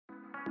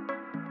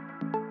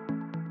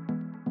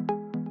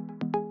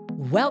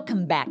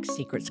Welcome back,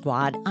 Secret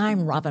Squad.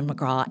 I'm Robin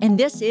McGraw, and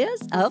this is,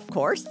 of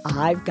course,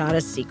 I've Got a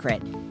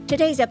Secret.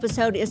 Today's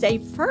episode is a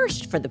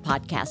first for the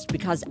podcast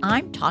because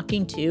I'm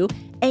talking to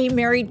a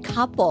married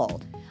couple.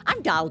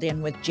 I'm dialed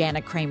in with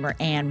Jana Kramer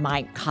and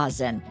Mike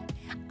Cousin.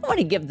 I want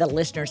to give the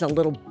listeners a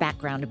little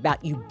background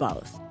about you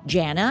both.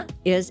 Jana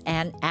is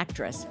an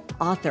actress,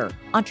 author,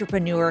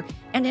 entrepreneur,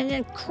 and an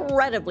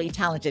incredibly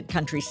talented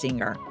country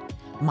singer.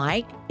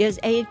 Mike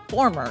is a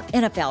former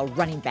NFL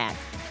running back,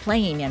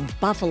 playing in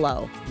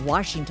Buffalo,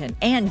 Washington,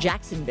 and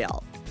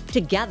Jacksonville.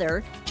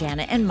 Together,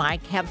 Jana and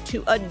Mike have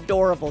two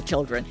adorable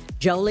children,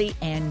 Jolie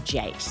and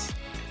Jace.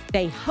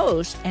 They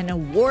host an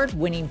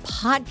award-winning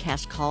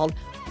podcast called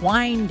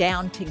Wind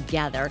Down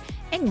Together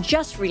and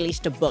just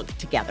released a book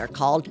together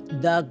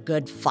called The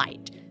Good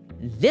Fight.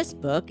 This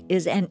book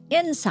is an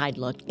inside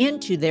look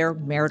into their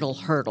marital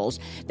hurdles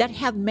that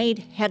have made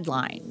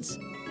headlines.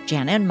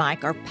 Jana and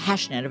Mike are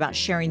passionate about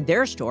sharing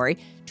their story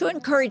to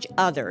encourage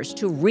others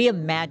to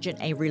reimagine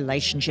a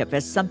relationship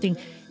as something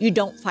you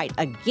don't fight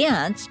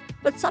against,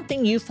 but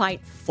something you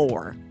fight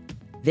for.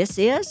 This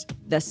is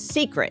the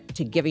secret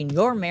to giving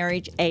your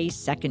marriage a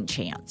second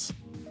chance.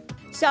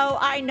 So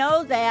I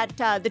know that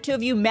the two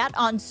of you met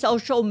on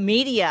social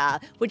media,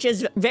 which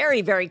is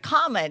very, very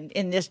common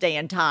in this day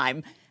and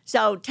time.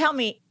 So tell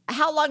me,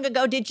 how long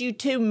ago did you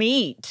two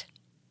meet?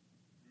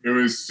 It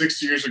was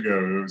 6 years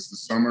ago. It was the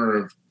summer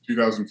of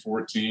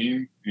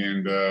 2014,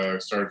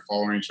 and started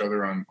following each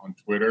other on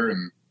Twitter.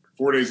 And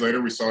 4 days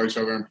later, we saw each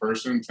other in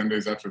person. 10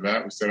 days after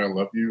that, we said, I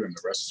love you. And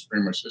the rest is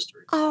pretty much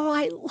history. Oh,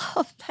 I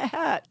love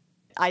that.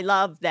 I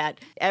love that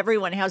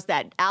everyone has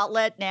that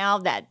outlet now,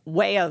 that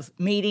way of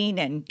meeting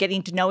and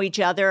getting to know each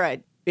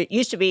other. It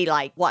used to be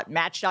like,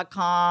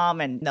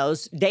 Match.com and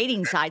those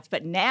dating sites,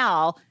 but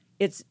now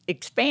it's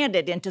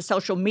expanded into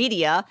social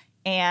media.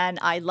 And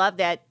I love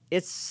that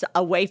it's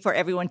a way for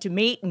everyone to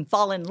meet and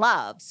fall in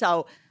love.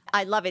 So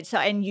I love it. So,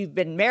 and you've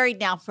been married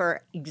now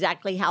for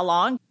exactly how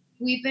long?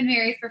 We've been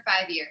married for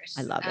 5 years.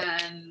 I love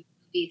it.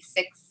 Be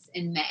 6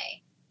 in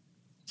May.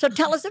 So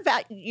tell us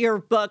about your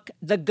book,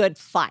 The Good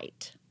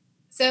Fight.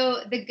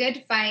 So The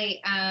Good Fight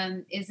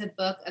is a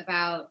book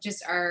about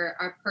just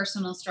our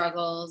personal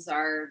struggles,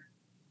 our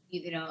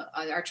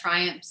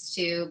triumphs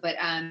too. But,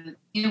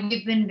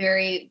 we've been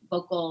very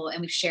vocal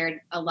and we've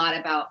shared a lot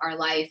about our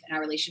life and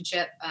our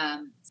relationship.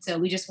 So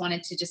we just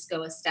wanted to just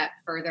go a step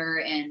further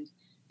and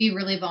be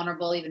really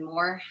vulnerable even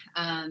more,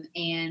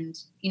 and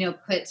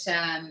put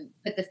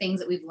the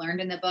things that we've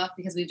learned in the book,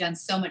 because we've done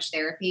so much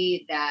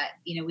therapy that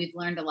we've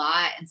learned a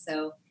lot. And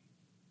so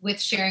with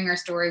sharing our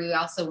story, we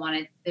also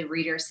wanted the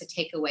readers to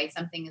take away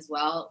something as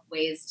well,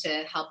 ways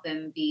to help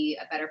them be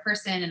a better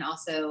person and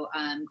also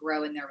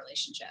grow in their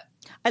relationship.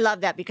 I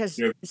love that because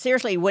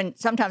seriously, when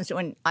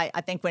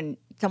I think when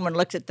someone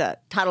looks at the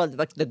title of the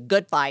book, The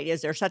Good Fight,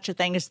 is there such a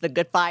thing as the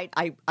good fight?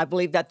 I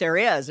believe that there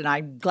is. And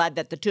I'm glad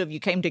that the two of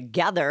you came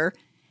together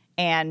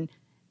and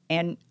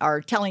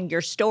are telling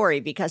your story,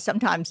 because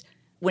sometimes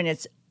when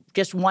it's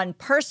just one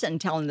person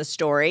telling the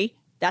story,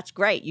 that's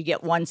great. You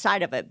get one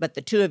side of it. But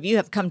the two of you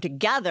have come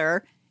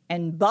together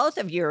and both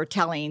of you are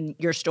telling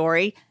your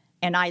story.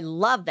 And I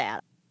love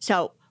that.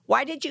 So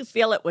why did you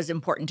feel it was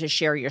important to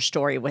share your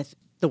story with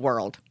the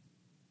world?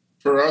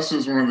 For us, it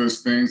was one of those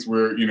things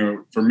where,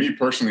 for me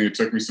personally, it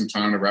took me some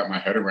time to wrap my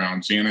head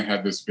around. Jana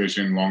had this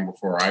vision long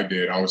before I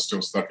did. I was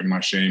still stuck in my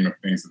shame of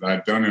things that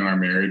I'd done in our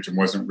marriage and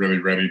wasn't really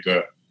ready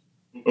to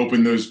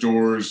open those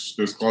doors,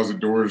 those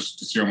closet doors,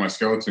 to see all my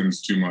skeletons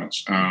too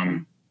much.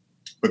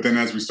 But then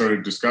as we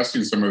started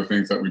discussing some of the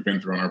things that we've been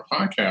through on our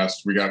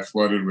podcast, we got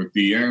flooded with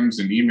DMs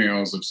and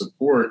emails of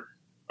support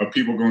of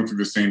people going through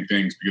the same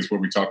things, because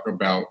what we talk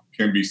about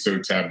can be so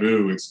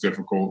taboo. It's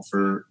difficult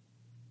for,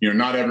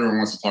 not everyone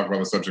wants to talk about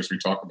the subjects we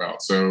talk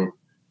about. So,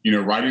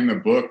 writing the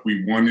book,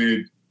 we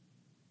wanted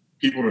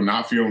people to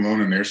not feel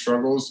alone in their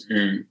struggles.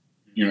 And,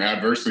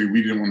 adversely,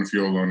 we didn't want to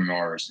feel alone in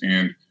ours.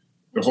 And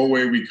the whole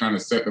way we kind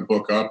of set the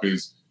book up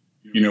is,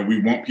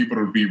 we want people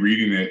to be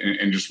reading it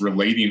and just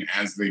relating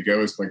as they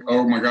go. It's like,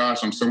 oh my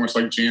gosh, I'm so much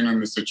like Jana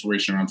in this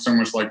situation. I'm so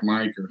much like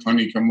Mike, or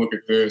honey, come look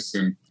at this.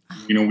 And,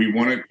 we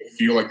want it to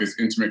feel like this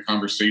intimate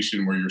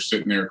conversation where you're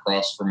sitting there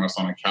across from us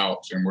on a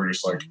couch and we're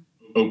just like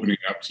opening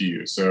up to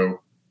you. So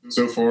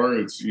far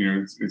it's,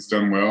 it's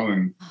done well.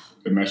 And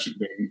the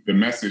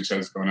message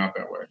has gone out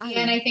that way.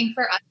 And I think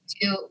for us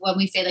too, when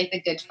we say like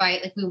the good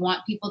fight, like we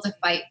want people to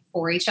fight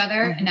for each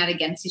other and not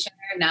against each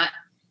other, not,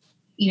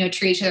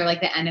 treat each other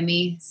like the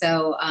enemy.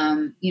 So,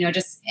 and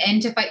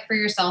to fight for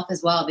yourself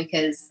as well,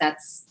 because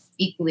that's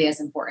equally as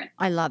important.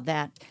 I love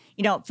that.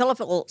 Philip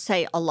will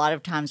say a lot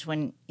of times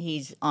when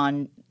he's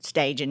on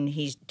stage and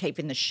he's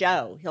taping the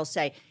show, he'll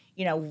say,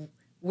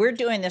 we're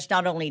doing this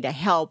not only to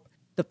help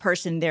the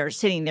person there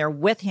sitting there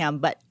with him,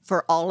 but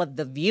for all of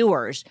the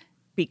viewers,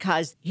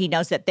 because he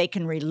knows that they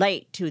can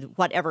relate to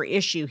whatever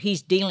issue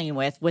he's dealing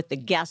with the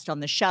guest on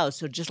the show.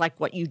 So just like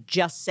what you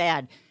just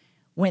said,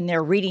 when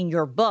they're reading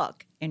your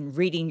book and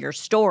reading your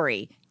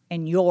story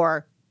and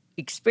your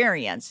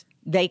experience,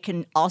 they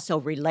can also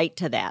relate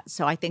to that.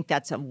 So I think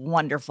that's a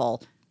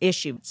wonderful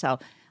issue. So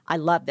I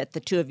love that the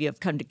two of you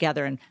have come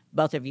together and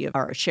both of you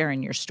are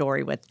sharing your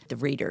story with the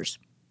readers.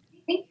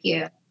 Thank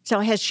you. So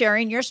has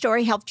sharing your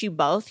story helped you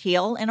both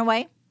heal in a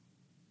way?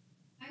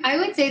 I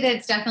would say that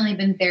it's definitely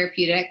been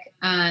therapeutic.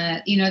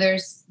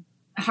 There's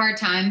hard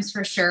times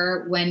for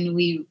sure when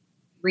we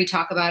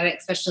re-talk about it,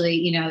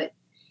 especially,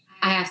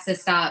 I have to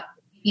stop,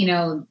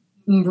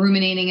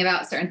 ruminating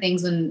about certain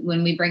things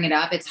when we bring it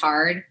up. It's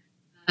hard.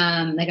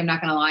 I'm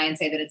not going to lie and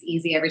say that it's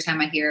easy every time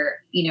I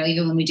hear,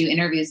 even when we do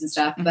interviews and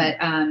stuff, but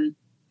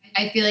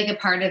I feel like a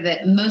part of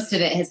it, most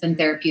of it has been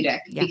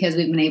therapeutic because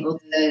we've been able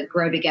to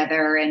grow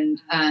together.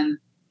 And,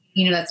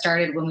 that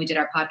started when we did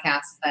our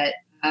podcast, but,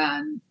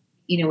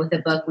 with the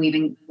book, we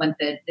even went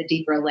the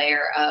deeper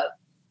layer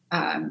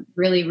of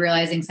really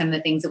realizing some of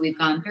the things that we've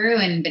gone through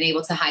and been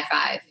able to high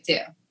five too.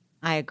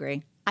 I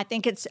agree. I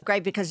think it's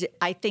great because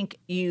I think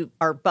you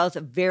are both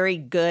very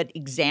good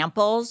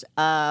examples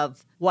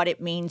of what it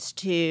means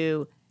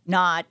to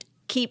not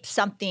keep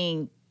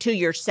something to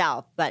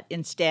yourself, but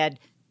instead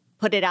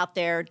put it out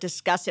there,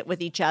 discuss it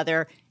with each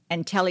other,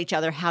 and tell each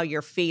other how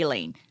you're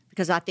feeling.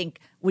 Because I think,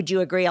 would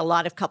you agree, a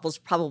lot of couples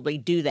probably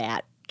do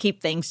that,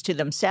 keep things to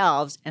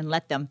themselves and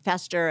let them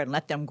fester and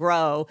let them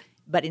grow.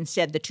 But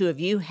instead, the two of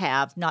you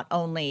have not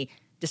only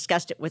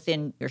discussed it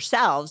within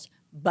yourselves,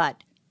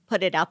 but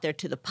put it out there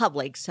to the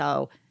public.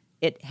 So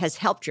it has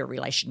helped your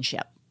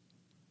relationship.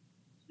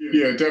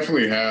 Yeah, it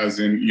definitely has.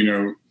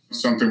 And,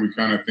 something we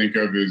kind of think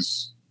of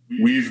is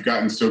we've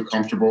gotten so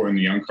comfortable in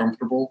the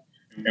uncomfortable.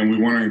 And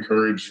we want to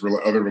encourage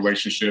other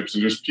relationships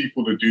and just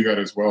people to do that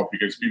as well,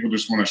 because people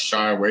just want to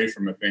shy away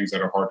from the things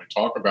that are hard to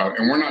talk about.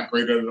 And we're not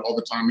great at it all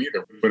the time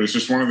either. But it's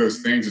just one of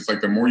those things. It's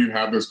like the more you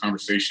have those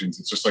conversations,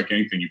 it's just like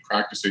anything. You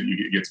practice it,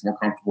 it gets more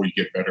comfortable, you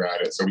get better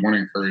at it. So we want to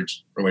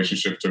encourage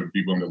relationships to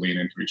be willing to lean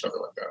into each other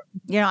like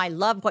that. I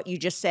love what you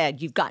just said.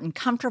 You've gotten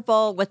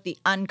comfortable with the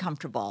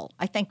uncomfortable.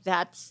 I think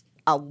that's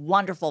a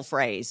wonderful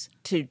phrase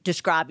to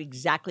describe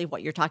exactly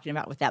what you're talking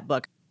about with that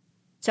book.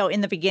 So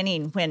in the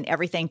beginning, when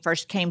everything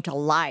first came to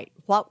light,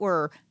 what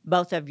were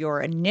both of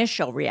your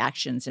initial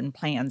reactions and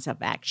plans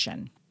of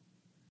action?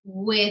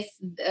 With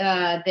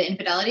the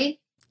infidelity?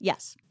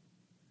 Yes.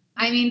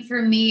 I mean,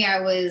 for me,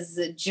 it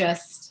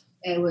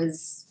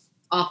was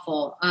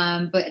awful.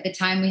 But at the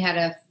time we had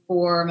a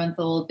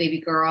 4-month-old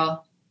baby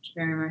girl.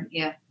 I remember,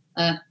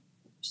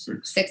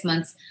 6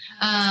 months.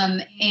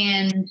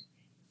 And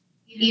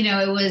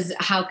it was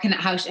how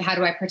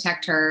do I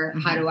protect her?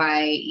 How do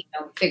I,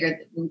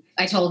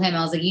 I told him,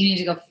 I was like, you need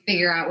to go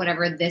figure out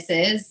whatever this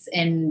is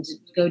and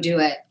go do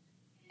it.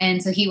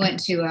 And so he went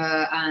to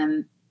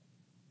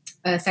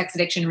a sex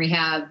addiction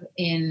rehab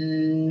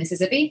in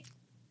Mississippi.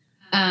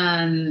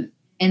 And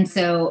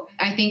so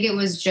I think it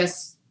was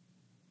just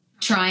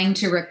trying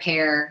to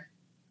repair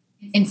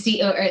and see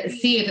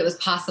if it was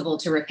possible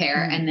to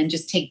repair, and then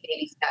just take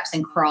baby steps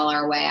and crawl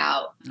our way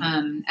out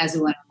as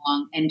we went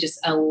along, and just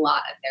a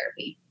lot of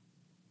therapy.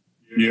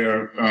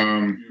 Yeah.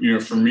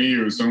 For me,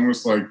 it was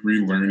almost like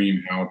relearning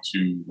how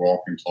to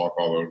walk and talk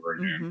all over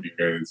again,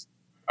 because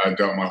I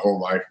dealt my whole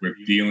life with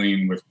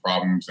dealing with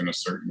problems in a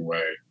certain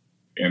way.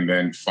 And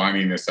then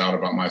finding this out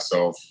about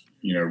myself,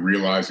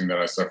 realizing that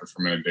I suffered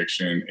from an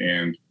addiction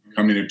and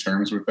coming to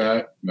terms with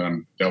that. And then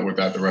I'm dealt with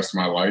that the rest of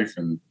my life.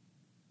 And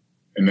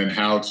then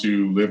how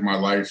to live my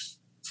life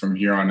from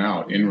here on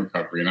out in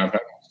recovery. And I've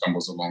had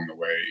stumbles along the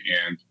way.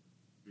 And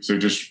so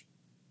just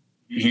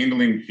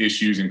handling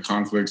issues and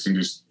conflicts and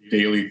just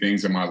daily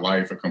things in my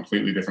life a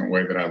completely different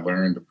way that I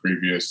learned the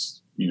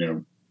previous,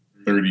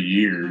 30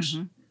 years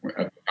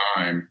at the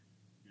time,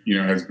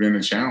 has been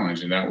a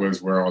challenge. And that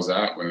was where I was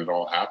at when it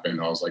all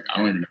happened. I was like, I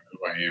don't even know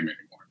who I am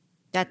anymore.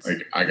 That's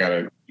like, I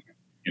gotta,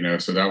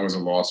 so that was a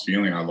lost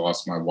feeling. I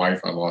lost my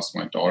wife. I lost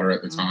my daughter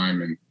at the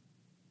time. And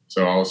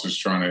so I was just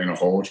trying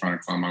to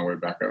climb my way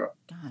back up.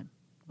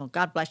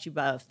 God bless you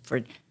both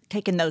for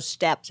taking those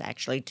steps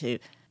actually to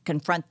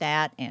confront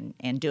that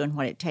and doing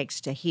what it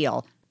takes to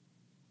heal.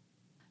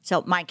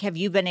 So, Mike, have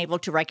you been able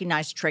to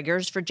recognize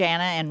triggers for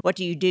Jana, and what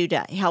do you do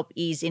to help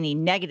ease any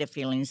negative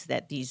feelings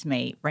that these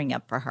may bring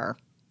up for her?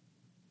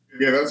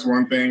 Yeah, that's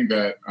one thing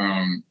that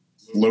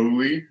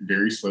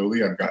very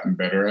slowly, I've gotten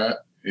better at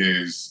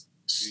is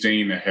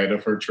staying ahead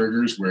of her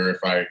triggers, where if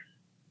I,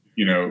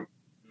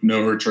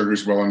 know her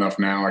triggers well enough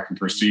now, I can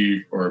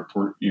perceive or,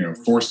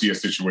 foresee a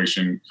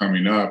situation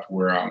coming up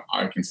where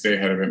I can stay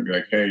ahead of it and be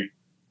like, hey,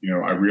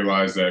 I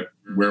realize that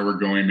where we're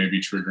going may be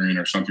triggering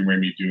or something we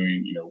may be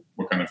doing,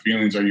 what kind of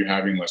feelings are you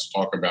having? Let's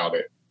talk about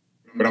it.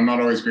 But I'm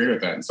not always great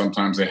at that. And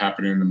sometimes they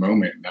happen in the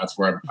moment. And that's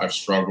where I've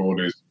struggled,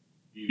 is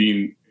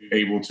being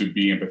able to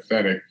be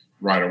empathetic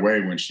right away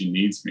when she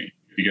needs me.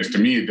 Because to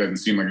me, it doesn't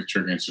seem like a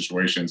triggering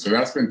situation. So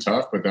that's been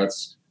tough, but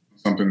that's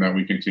something that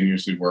we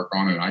continuously work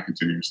on, and I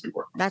continuously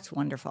work on. That's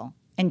wonderful.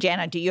 And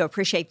Jana, do you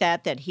appreciate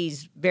that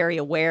he's very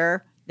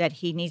aware that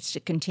he needs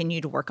to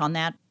continue to work on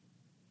that?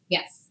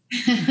 Yes.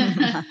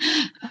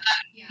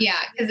 Yeah,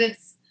 because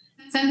it's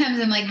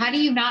sometimes I'm like, how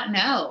do you not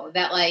know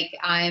that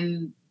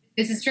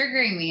this is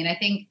triggering me? And I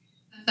think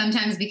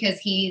sometimes because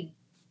he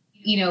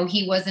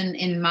wasn't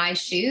in my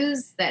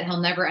shoes, that he'll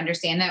never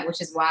understand that,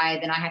 which is why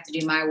then I have to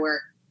do my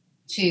work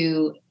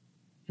to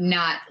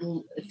not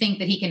think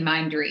that he can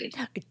mind read.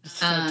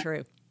 So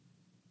true.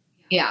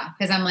 Yeah.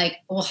 Cause I'm like,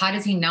 well, how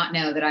does he not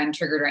know that I'm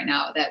triggered right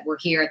now, that we're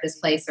here at this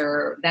place,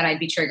 or that I'd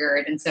be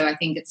triggered? And so I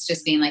think it's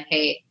just being like,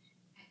 hey,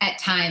 at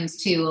times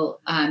too,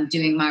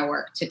 doing my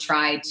work to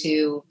try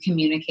to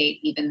communicate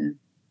even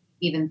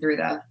through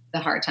the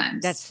hard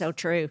times. That's so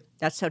true.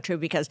 That's so true,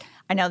 because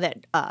I know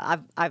that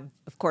I've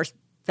of course,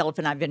 Philip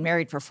and I have been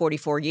married for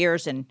 44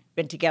 years and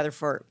been together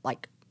for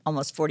like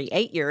almost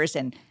 48 years.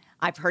 And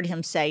I've heard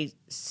him say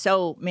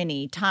so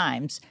many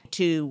times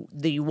to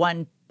the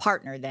one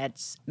partner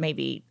that's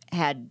maybe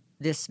had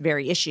this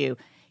very issue,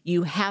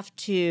 you have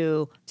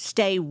to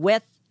stay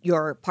with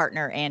your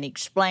partner and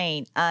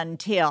explain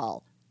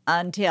until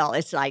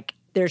it's like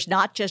there's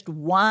not just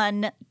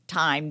one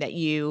time that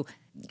you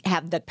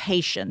have the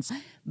patience,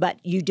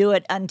 but you do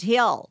it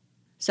until.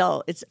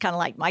 So it's kind of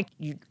like, Mike,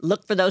 you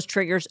look for those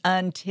triggers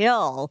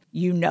until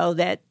you know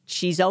that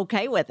she's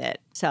okay with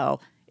it. So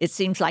it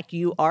seems like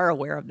you are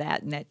aware of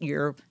that and that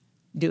you're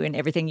doing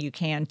everything you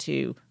can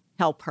to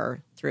help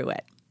her through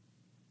it.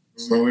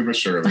 Slowly but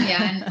surely.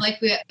 Yeah. And like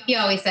he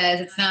always says,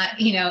 it's not,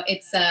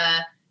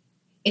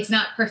 it's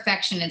not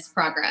perfection, it's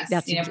progress.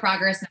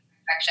 Progress, not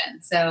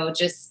perfection. So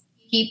just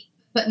keep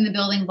putting the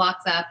building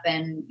blocks up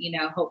and,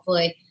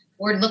 hopefully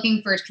we're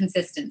looking for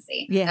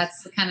consistency. Yeah.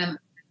 That's the kind of,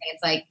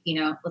 it's like,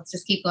 let's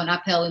just keep going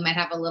uphill. We might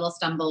have a little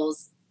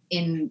stumbles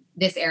in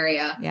this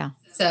area. Yeah.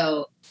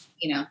 So,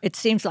 it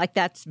seems like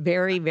that's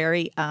very,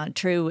 very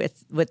true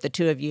with the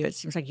two of you. It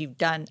seems like you've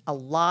done a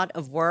lot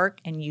of work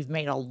and you've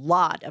made a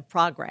lot of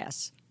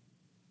progress.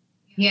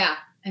 Yeah.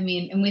 I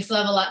mean, and we still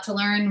have a lot to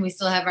learn. We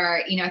still have our,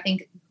 I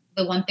think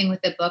the one thing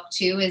with the book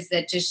too, is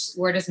that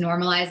we're just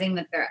normalizing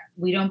that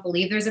we don't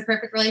believe there's a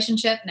perfect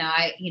relationship. Now,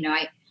 I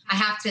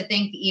have to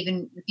think,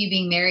 even with you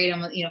being married,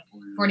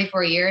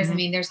 44 years, Mm-hmm. I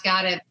mean, there's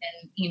gotta have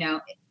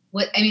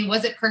been,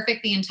 was it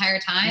perfect the entire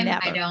time?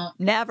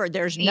 Never.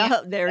 There's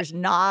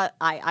not,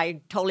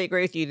 I totally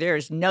agree with you.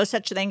 There's no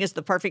such thing as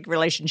the perfect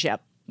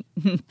relationship.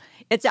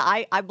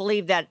 I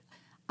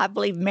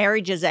believe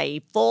marriage is a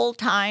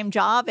full-time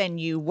job and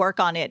you work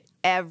on it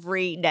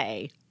every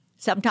day.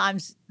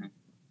 Sometimes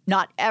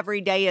not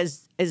every day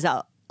is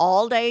a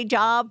all-day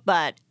job,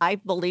 but I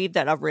believe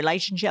that a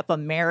relationship, a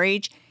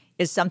marriage,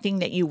 is something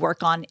that you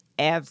work on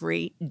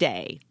every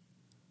day.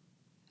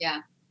 Yeah.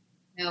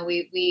 No,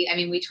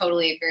 we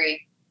totally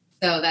agree.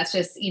 So that's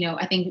just,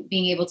 I think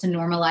being able to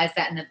normalize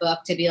that in the book,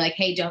 to be like,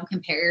 hey, don't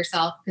compare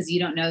yourself because you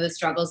don't know the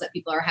struggles that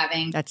people are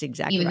having. That's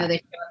exactly even right. Though they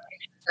show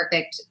a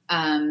perfect,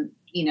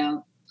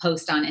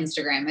 post on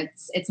Instagram.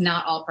 It's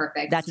not all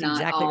perfect. That's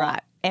exactly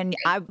right. And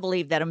I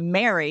believe that a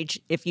marriage,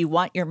 if you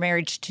want your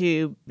marriage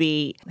to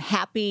be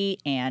happy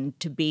and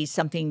to be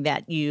something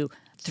that you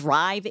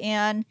thrive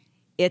in,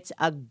 it's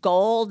a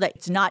goal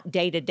that's not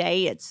day to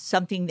day. It's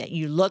something that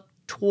you look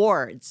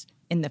towards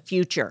in the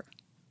future.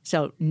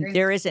 So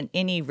there isn't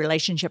any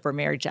relationship or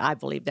marriage, I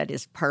believe, that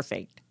is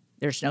perfect.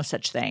 There's no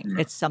such thing.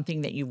 No. It's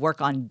something that you work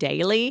on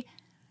daily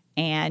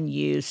and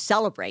you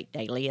celebrate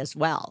daily as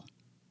well.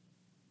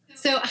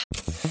 So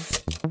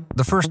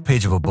the first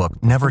page of a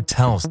book never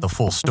tells the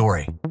full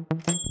story.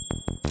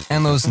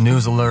 And those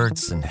news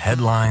alerts and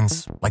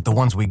headlines, like the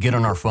ones we get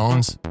on our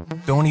phones,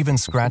 don't even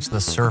scratch the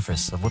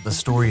surface of what the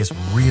story is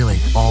really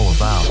all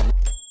about.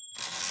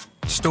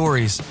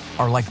 Stories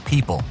are like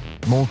people,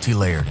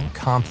 multi-layered and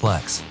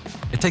complex.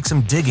 It takes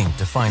some digging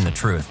to find the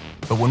truth,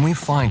 but when we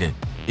find it,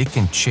 it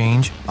can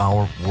change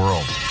our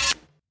world.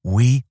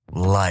 We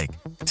like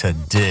to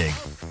dig.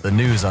 The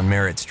news on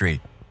Merritt Street.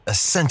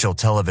 Essential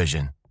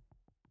television.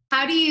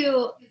 how do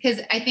you,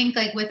 because I think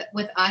like with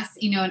us,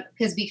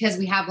 because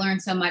we have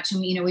learned so much and,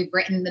 we've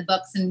written the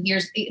books and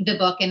here's the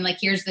book and like,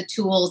 here's the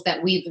tools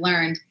that we've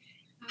learned.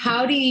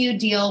 How do you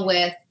deal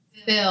with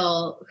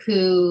Phil,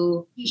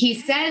 who he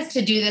says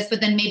to do this, but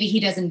then maybe he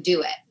doesn't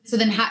do it? So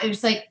then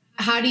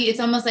it's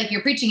almost like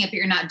you're preaching it, but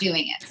you're not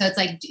doing it. So it's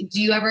like,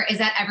 has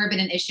that ever been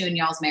an issue in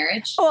y'all's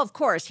marriage? Oh, of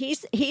course.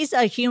 He's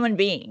a human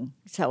being.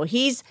 So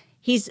he's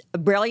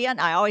brilliant.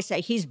 I always say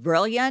he's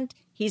brilliant.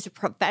 He's a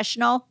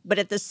professional, but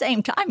at the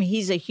same time,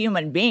 he's a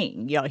human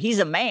being. He's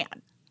a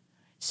man.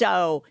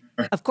 So,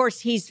 of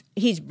course, he's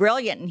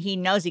brilliant and he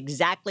knows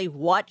exactly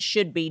what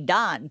should be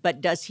done.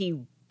 But does he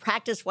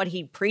practice what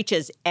he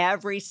preaches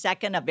every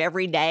second of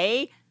every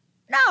day?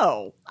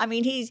 No. I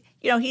mean, he's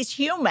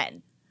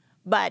human,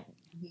 but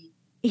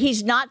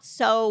he's not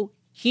so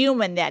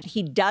human that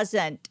he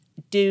doesn't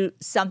do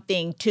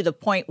something to the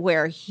point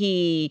where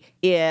he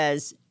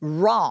is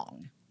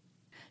wrong.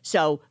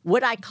 So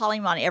would I call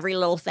him on every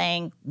little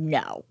thing?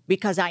 No,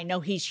 because I know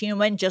he's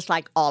human just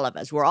like all of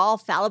us. We're all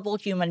fallible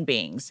human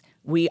beings.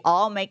 We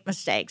all make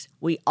mistakes.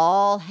 We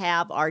all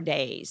have our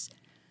days.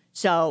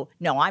 So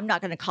no, I'm not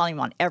going to call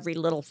him on every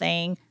little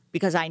thing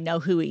because I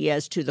know who he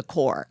is to the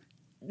core.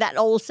 That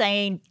old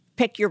saying,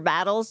 pick your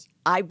battles,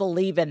 I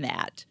believe in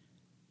that.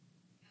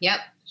 Yep.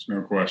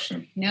 No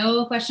question.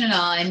 No question at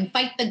all. And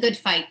fight the good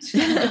fight.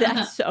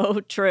 That's so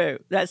true.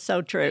 That's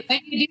so true. When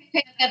you do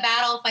pick a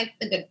battle, fight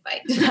the good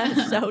fight.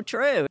 That's so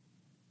true.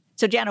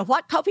 So, Jana,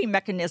 what coping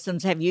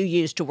mechanisms have you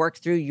used to work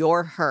through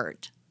your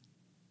hurt?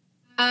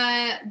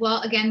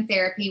 Well, again,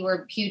 therapy.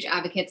 We're huge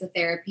advocates of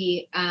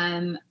therapy.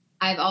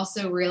 I've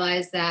also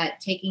realized that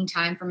taking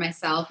time for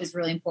myself is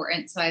really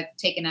important. So I've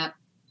taken up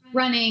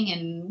running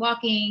and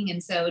walking.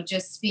 And so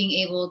just being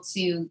able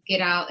to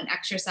get out and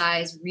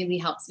exercise really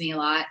helps me a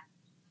lot.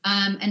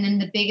 And then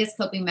the biggest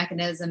coping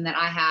mechanism that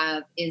I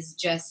have is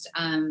just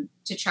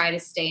to try to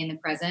stay in the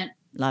present.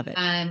 Love it.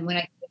 When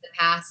I go to the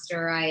past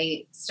or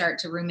I start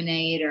to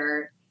ruminate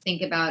or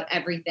think about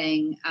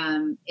everything,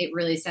 it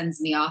really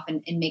sends me off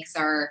and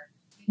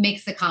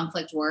makes the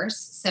conflict worse.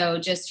 So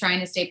just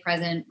trying to stay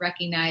present,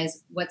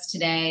 recognize what's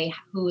today,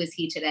 who is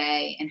he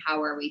today, and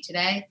how are we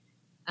today?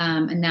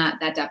 And that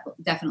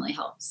definitely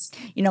helps.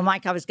 You know,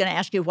 Mike, I was going to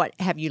ask you, what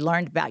have you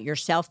learned about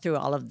yourself through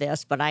all of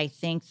this? But I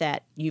think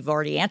that you've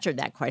already answered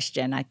that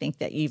question. I think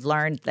that you've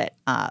learned that,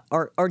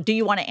 or do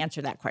you want to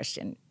answer that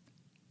question?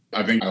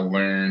 I think I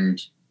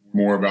learned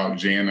more about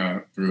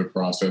Jana through the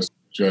process,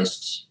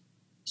 just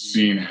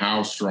seeing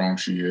how strong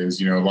she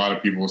is. You know, a lot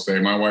of people say,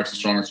 my wife's the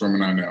strongest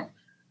woman I know.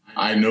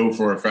 I know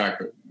for a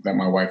fact that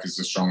my wife is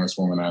the strongest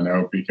woman I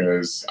know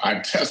because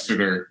I've tested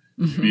her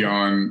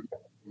beyond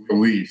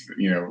belief.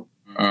 You know,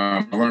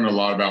 I learned a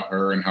lot about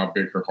her and how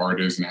big her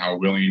heart is and how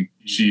willing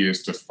she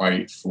is to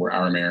fight for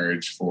our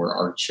marriage, for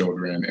our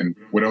children. And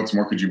what else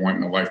more could you want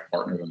in a life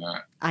partner than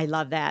that? I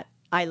love that.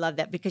 I love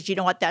that because you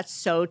know what? That's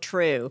so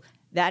true.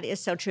 That is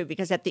so true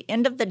because at the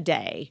end of the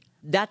day,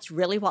 that's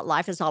really what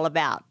life is all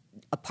about.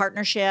 A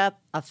partnership,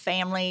 a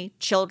family,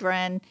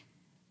 children.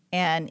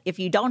 And if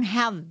you don't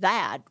have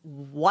that,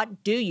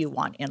 what do you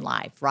want in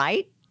life,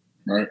 right?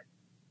 Right.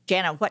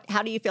 Jana,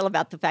 how do you feel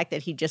about the fact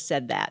that he just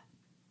said that?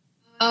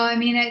 Oh, I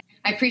mean,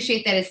 I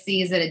appreciate that it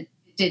sees that it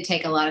did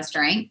take a lot of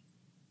strength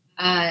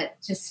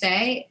to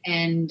stay.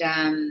 And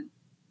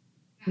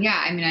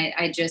yeah, I mean,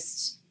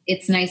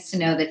 it's nice to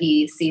know that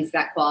he sees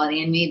that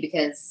quality in me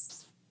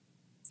because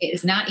it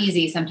is not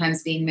easy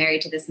sometimes being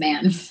married to this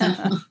man. So.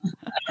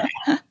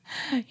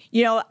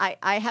 You know,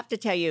 I have to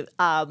tell you,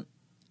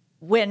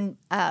 when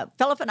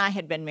Philip and I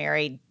had been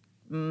married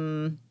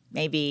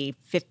maybe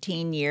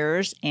 15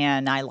 years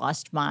and I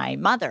lost my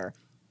mother.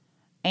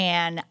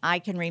 And I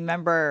can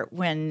remember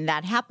when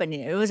that happened,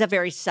 it was a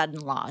very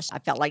sudden loss. I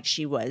felt like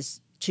she was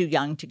too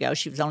young to go.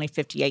 She was only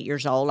 58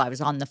 years old. I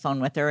was on the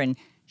phone with her and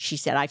she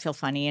said, I feel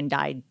funny, and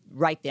died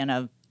right then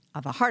of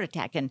a heart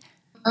attack.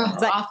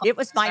 But it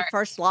was my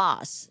first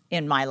loss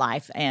in my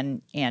life.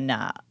 And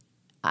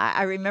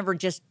I remember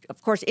just,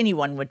 of course,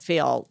 anyone would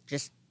feel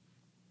just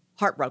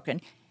heartbroken.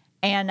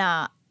 And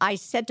I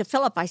said to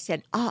Philip, I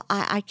said,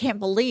 I can't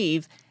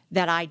believe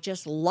that I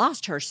just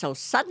lost her so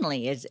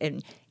suddenly.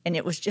 And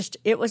it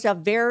was a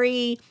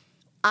very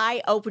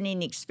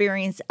eye-opening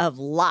experience of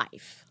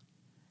life.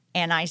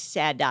 And I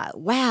said,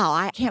 wow,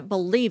 I can't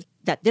believe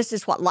that this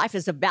is what life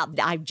is about.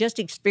 I've just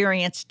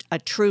experienced a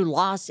true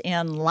loss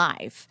in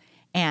life.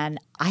 And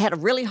I had a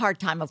really hard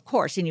time, of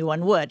course,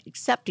 anyone would,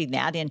 accepting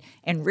that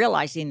and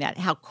realizing that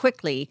how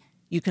quickly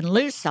you can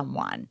lose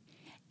someone.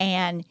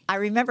 And I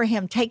remember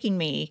him taking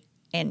me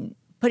and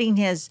putting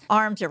his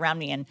arms around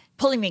me and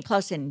pulling me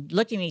close and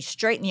looking me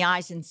straight in the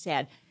eyes and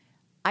said,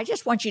 I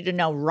just want you to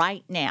know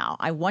right now,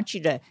 I want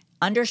you to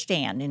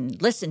understand and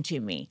listen to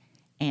me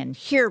and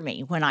hear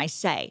me when I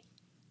say,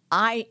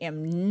 I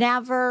am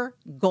never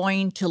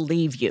going to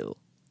leave you.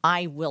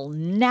 I will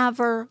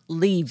never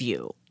leave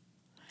you.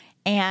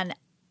 And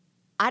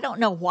I don't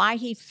know why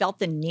he felt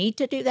the need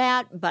to do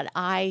that, but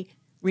I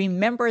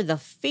remember the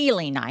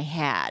feeling I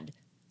had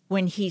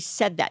when he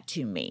said that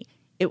to me.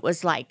 It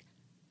was like,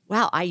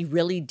 wow, I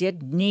really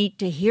did need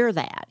to hear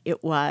that.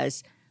 It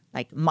was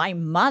like my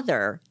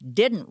mother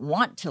didn't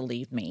want to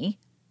leave me,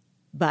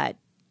 but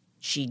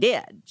she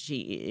did.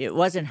 It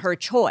wasn't her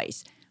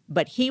choice.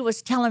 But he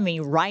was telling me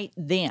right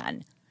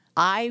then,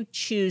 I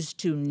choose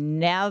to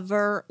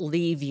never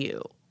leave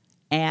you.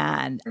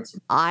 And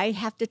I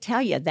have to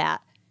tell you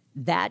that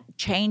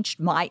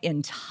changed my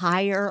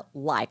entire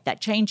life.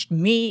 That changed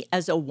me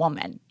as a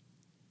woman.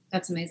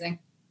 That's amazing.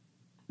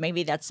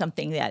 Maybe that's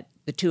something that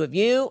the two of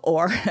you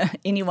or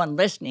anyone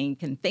listening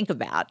can think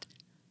about.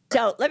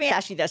 So let me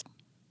ask you this.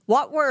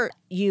 What were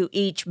you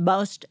each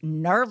most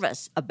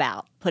nervous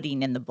about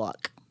putting in the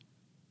book?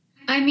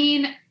 I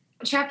mean,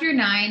 chapter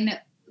 9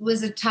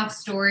 was a tough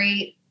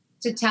story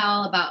to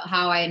tell about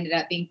how I ended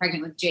up being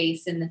pregnant with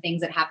Jace and the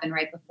things that happened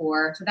right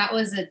before. So that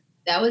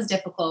was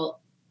difficult.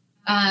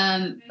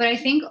 But I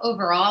think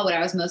overall what I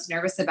was most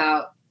nervous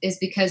about is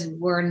because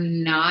we're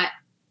not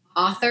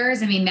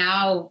authors. I mean,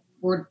 now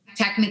we're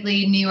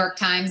technically New York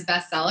Times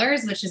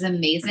bestsellers, which is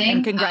amazing.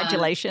 And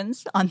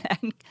congratulations on that.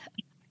 Yeah.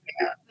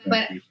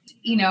 But,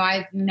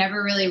 I've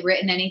never really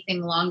written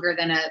anything longer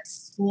than a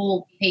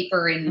school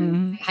paper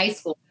in high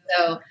school.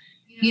 So,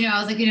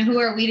 I was like, who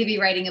are we to be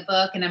writing a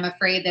book? And I'm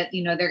afraid that,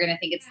 they're going to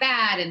think it's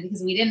bad. And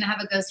because we didn't have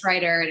a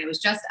ghostwriter and it was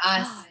just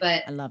us.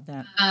 But I love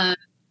that.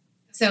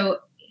 So,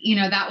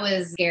 that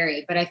was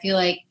scary. But I feel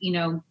like,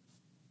 the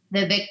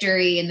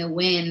victory and the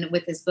win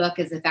with this book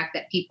is the fact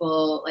that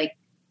people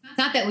It's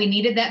not that we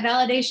needed that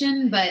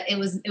validation, but it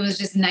was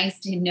just nice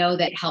to know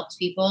that it helped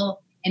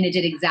people and it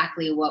did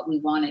exactly what we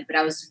wanted. But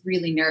I was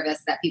really nervous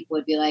that people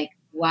would be like,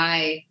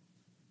 why?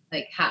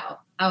 Like, how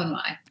and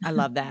why? I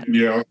love that.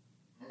 Yeah.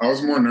 I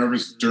was more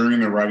nervous during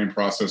the writing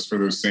process for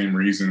those same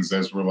reasons,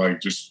 as we're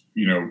like just,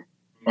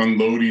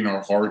 unloading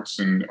our hearts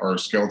and our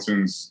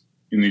skeletons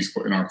in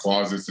our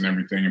closets and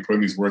everything and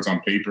putting these words on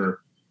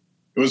paper.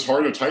 It was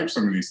hard to type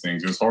some of these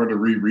things. It was hard to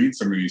reread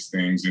some of these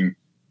things. And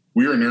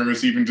we were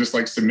nervous even just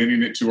like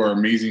submitting it to our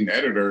amazing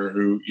editor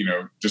who,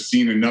 just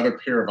seeing another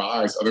pair of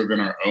eyes other than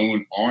our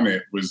own on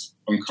it was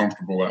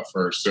uncomfortable at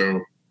first.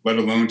 So let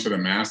alone to the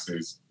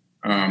masses.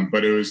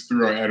 But it was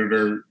through our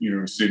editor,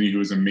 Sydney, who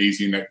was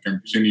amazing, that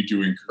continued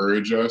to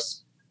encourage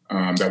us,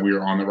 that we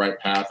were on the right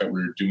path, that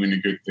we were doing a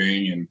good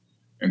thing.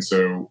 And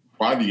so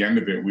by the end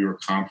of it, we were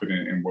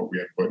confident in what we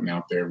had put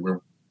out there.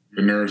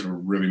 The nerves were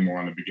really more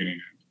on the beginning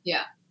end.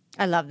 Yeah.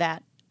 I love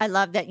that. I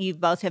love that you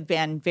both have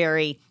been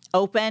very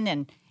open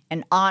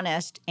and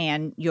honest,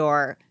 and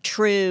your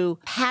true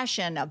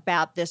passion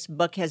about this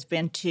book has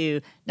been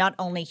to not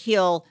only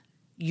heal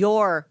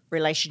your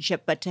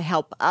relationship, but to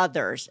help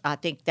others. I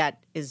think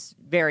that is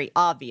very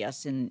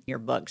obvious in your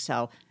book.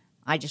 So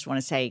I just want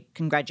to say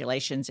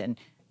congratulations. And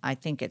I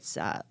think it's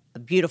a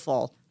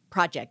beautiful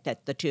project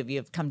that the two of you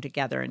have come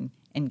together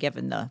and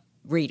given the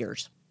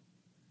readers.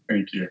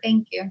 Thank you.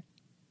 Thank you.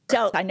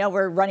 So I know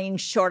we're running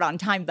short on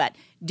time, but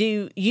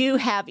do you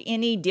have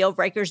any deal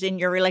breakers in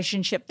your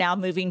relationship now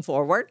moving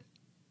forward?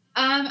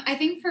 I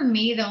think for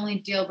me, the only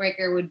deal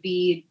breaker would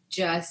be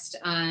just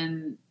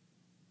the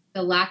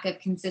lack of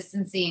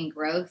consistency and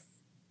growth.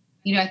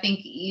 I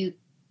think you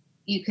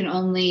can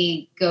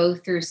only go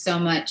through so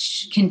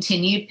much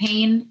continued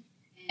pain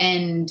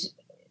and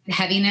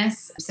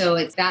heaviness. So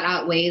that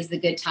outweighs the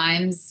good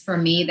times. For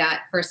me,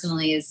 that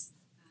personally is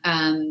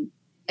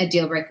a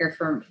deal breaker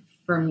for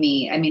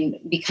me. I mean,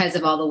 because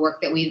of all the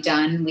work that we've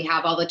done, we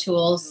have all the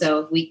tools.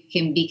 So if we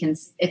can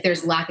if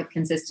there's lack of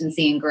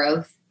consistency and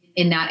growth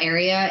in that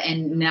area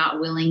and not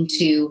willing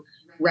to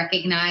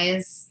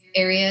recognize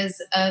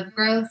areas of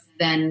growth,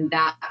 then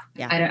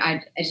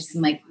I just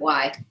am like,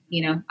 why?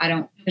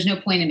 There's no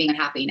point in being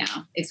unhappy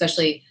now,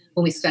 especially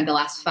when we spent the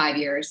last 5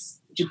 years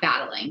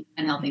battling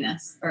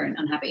unhealthiness or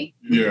unhappy.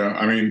 Yeah.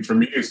 I mean, for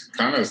me, it's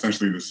kind of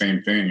essentially the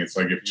same thing. It's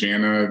like if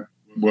Jana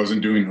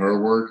wasn't doing her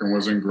work and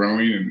wasn't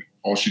growing, and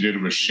all she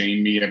did was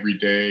shame me every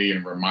day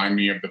and remind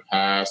me of the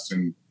past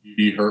and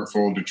be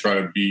hurtful to try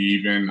to be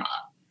even,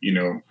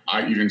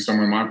 even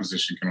someone in my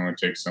position can only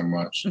take so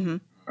much. Mm-hmm.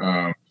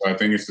 So I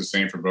think it's the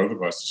same for both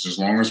of us. It's as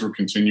long as we're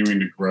continuing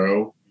to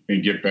grow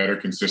and get better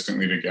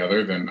consistently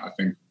together, then I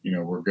think,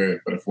 we're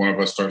good. But if one of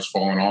us starts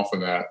falling off of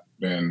that,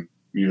 then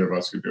neither of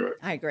us could do it.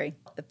 I agree.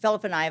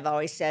 Philip and I have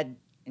always said,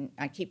 and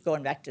I keep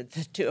going back to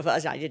the two of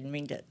us, I didn't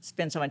mean to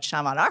spend so much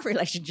time on our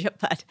relationship,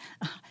 but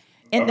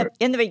in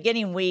the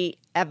beginning, we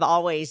have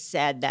always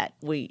said that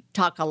we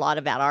talk a lot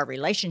about our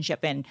relationship.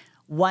 And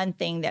one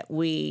thing that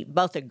we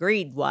both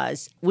agreed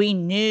was we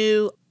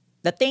knew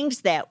the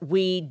things that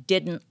we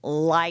didn't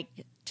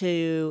like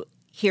to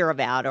hear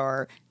about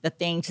or the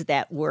things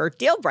that were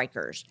deal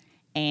breakers.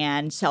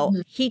 And so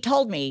he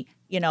told me,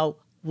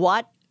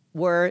 what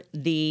were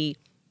the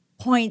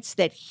points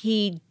that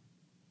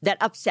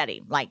upset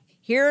him. Like,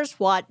 here's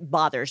what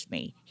bothers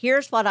me.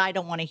 Here's what I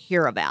don't want to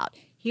hear about.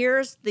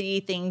 Here's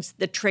the things,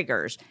 the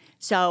triggers.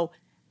 So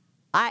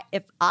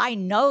if I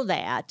know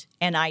that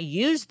and I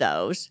use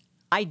those,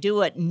 I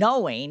do it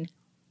knowing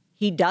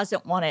he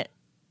doesn't want to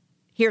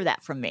hear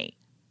that from me.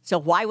 So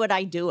why would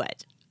I do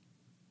it?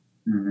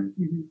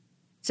 Mm-hmm. Mm-hmm.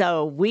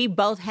 So we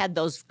both had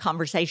those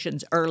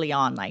conversations early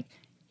on, like,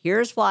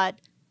 here's what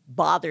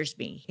bothers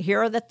me.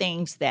 Here are the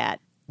things that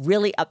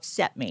really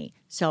upset me.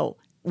 So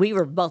we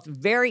were both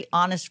very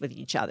honest with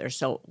each other.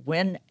 So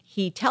when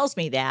he tells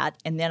me that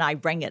and then I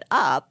bring it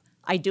up,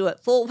 I do it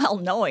full well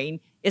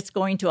knowing it's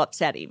going to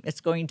upset him.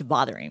 It's going to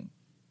bother him.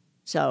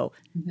 So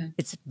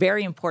it's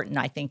very important,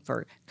 I think,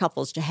 for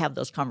couples to have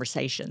those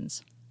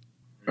conversations.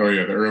 Oh,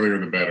 yeah. The earlier,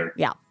 the better.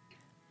 Yeah.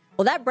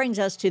 Well, that brings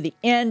us to the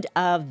end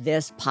of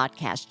this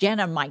podcast.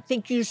 Jana and Mike,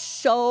 thank you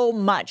so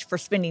much for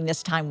spending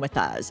this time with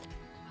us.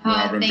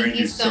 Robin, thank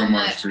you so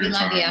much for your We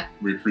love time.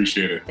 We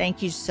appreciate it.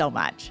 Thank you so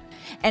much.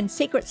 And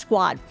Secret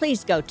Squad,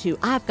 please go to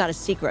I've Got a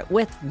Secret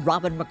with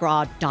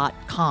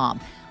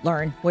RobinMcGraw.com.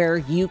 Learn where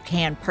you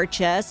can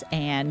purchase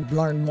and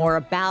learn more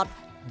about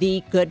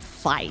The Good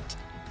Fight.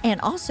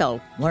 And also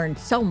learn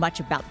so much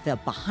about the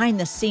behind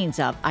the scenes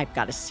of I've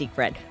Got a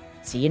Secret.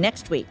 See you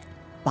next week.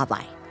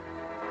 Bye-bye.